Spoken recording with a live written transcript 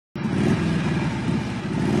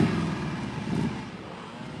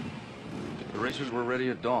racers were ready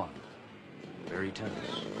at dawn. Very tense.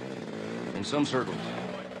 In some circles,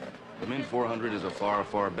 the Mint 400 is a far,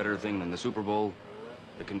 far better thing than the Super Bowl,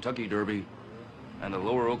 the Kentucky Derby, and the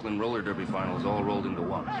Lower Oakland Roller Derby finals all rolled into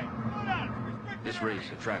one. This race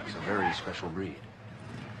attracts a very special breed.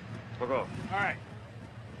 Look off. All right.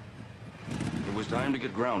 It was time to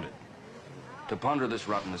get grounded, to ponder this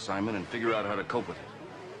rotten assignment and figure out how to cope with it.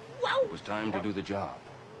 It was time to do the job.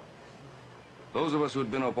 Those of us who had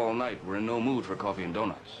been up all night were in no mood for coffee and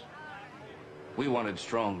donuts. We wanted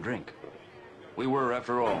strong drink. We were,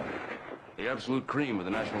 after all, the absolute cream of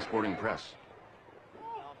the national sporting press.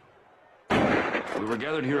 We were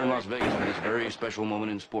gathered here in Las Vegas for this very special moment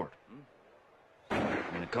in sport.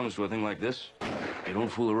 When it comes to a thing like this, you don't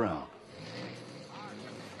fool around.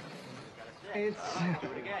 It's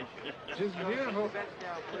just beautiful.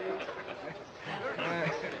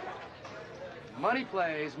 Money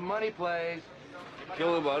plays, money plays.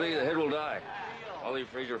 Kill the body, the head will die. Ollie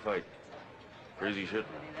Frazier fight. Crazy shit.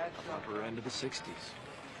 Upper end of the 60s.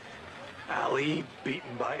 Ali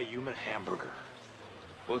beaten by a human hamburger.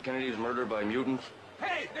 Both Kennedys murdered by mutants.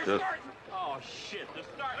 Hey, they're starting. Oh, shit, they're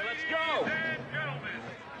starting. Let's go. Ladies and gentlemen,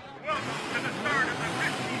 welcome to the start of the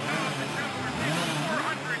 $50,000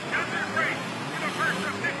 400 desert race. With a purse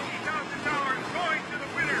of $50,000 going to the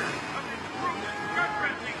winner of this gruesome,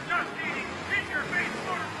 gut-wrenching, dust-eating, in-your-face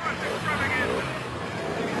motocross extravaganza.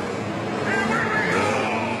 And where we go?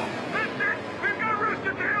 That's it. We've got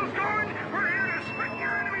Rooster Tails going. We're here to split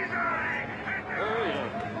your enemy's eye.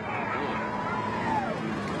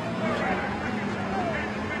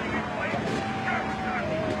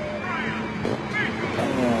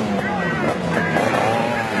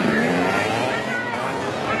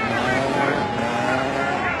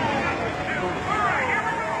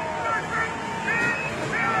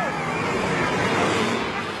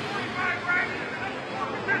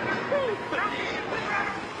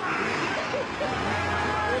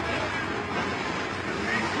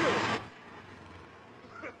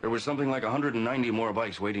 There was something like 190 more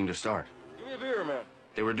bikes waiting to start. Give me a beer, man.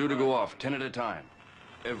 They were due to go off 10 at a time,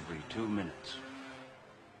 every 2 minutes.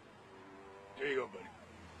 Here you go,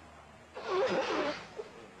 buddy.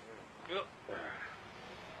 Yep.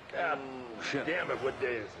 God Shit. damn it, what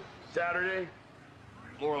day is it? Saturday?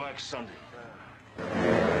 More like Sunday.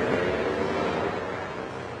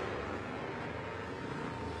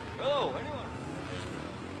 Hello, anyone?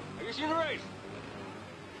 Have you seen the race?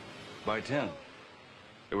 By 10,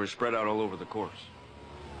 they were spread out all over the course.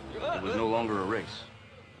 It was no longer a race.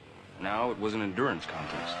 Now it was an endurance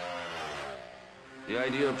contest. The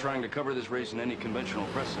idea of trying to cover this race in any conventional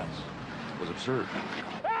press sense was absurd.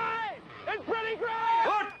 Hey! It's pretty great!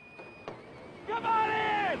 What? Come on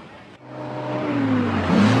in!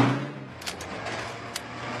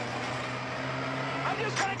 I'm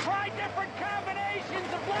just gonna try different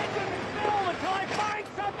combinations of legend and film until I find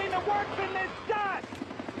something that works in this dust!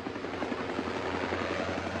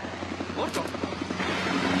 What the?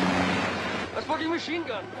 That's fucking machine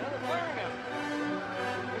gun. They're firing at me.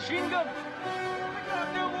 Machine gun.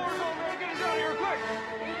 Goddamn war zone, man. Get us out of here quick.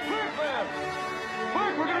 Quick, man.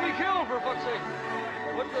 Quick, we're gonna be killed for fuck's sake.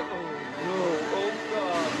 What the? Oh, no. Oh,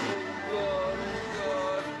 God. Oh,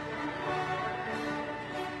 God. Oh, God.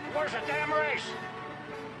 Where's the damn race?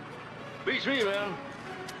 Beats me, man.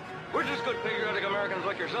 We're just good patriotic Americans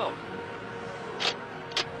like yourself.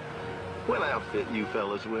 What outfit you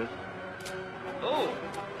fellas with? Oh,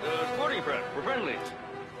 sporting friend. We're friendlies.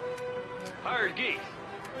 Hired geek.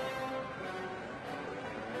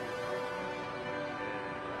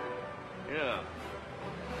 Yeah.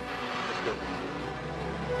 Let's go.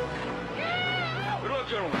 Good luck,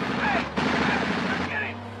 gentlemen. Hey! Get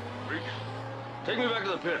him! Reach. Take me back to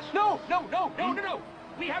the pits. No!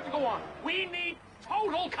 We have to go on. We need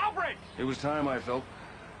total coverage! It was time, I felt,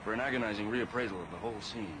 for an agonizing reappraisal of the whole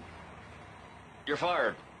scene. You're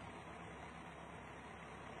fired.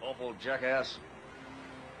 Awful jackass.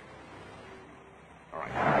 All right.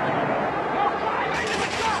 No, climb into the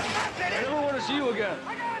truck! That's I it! never want to see you again.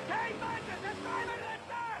 I got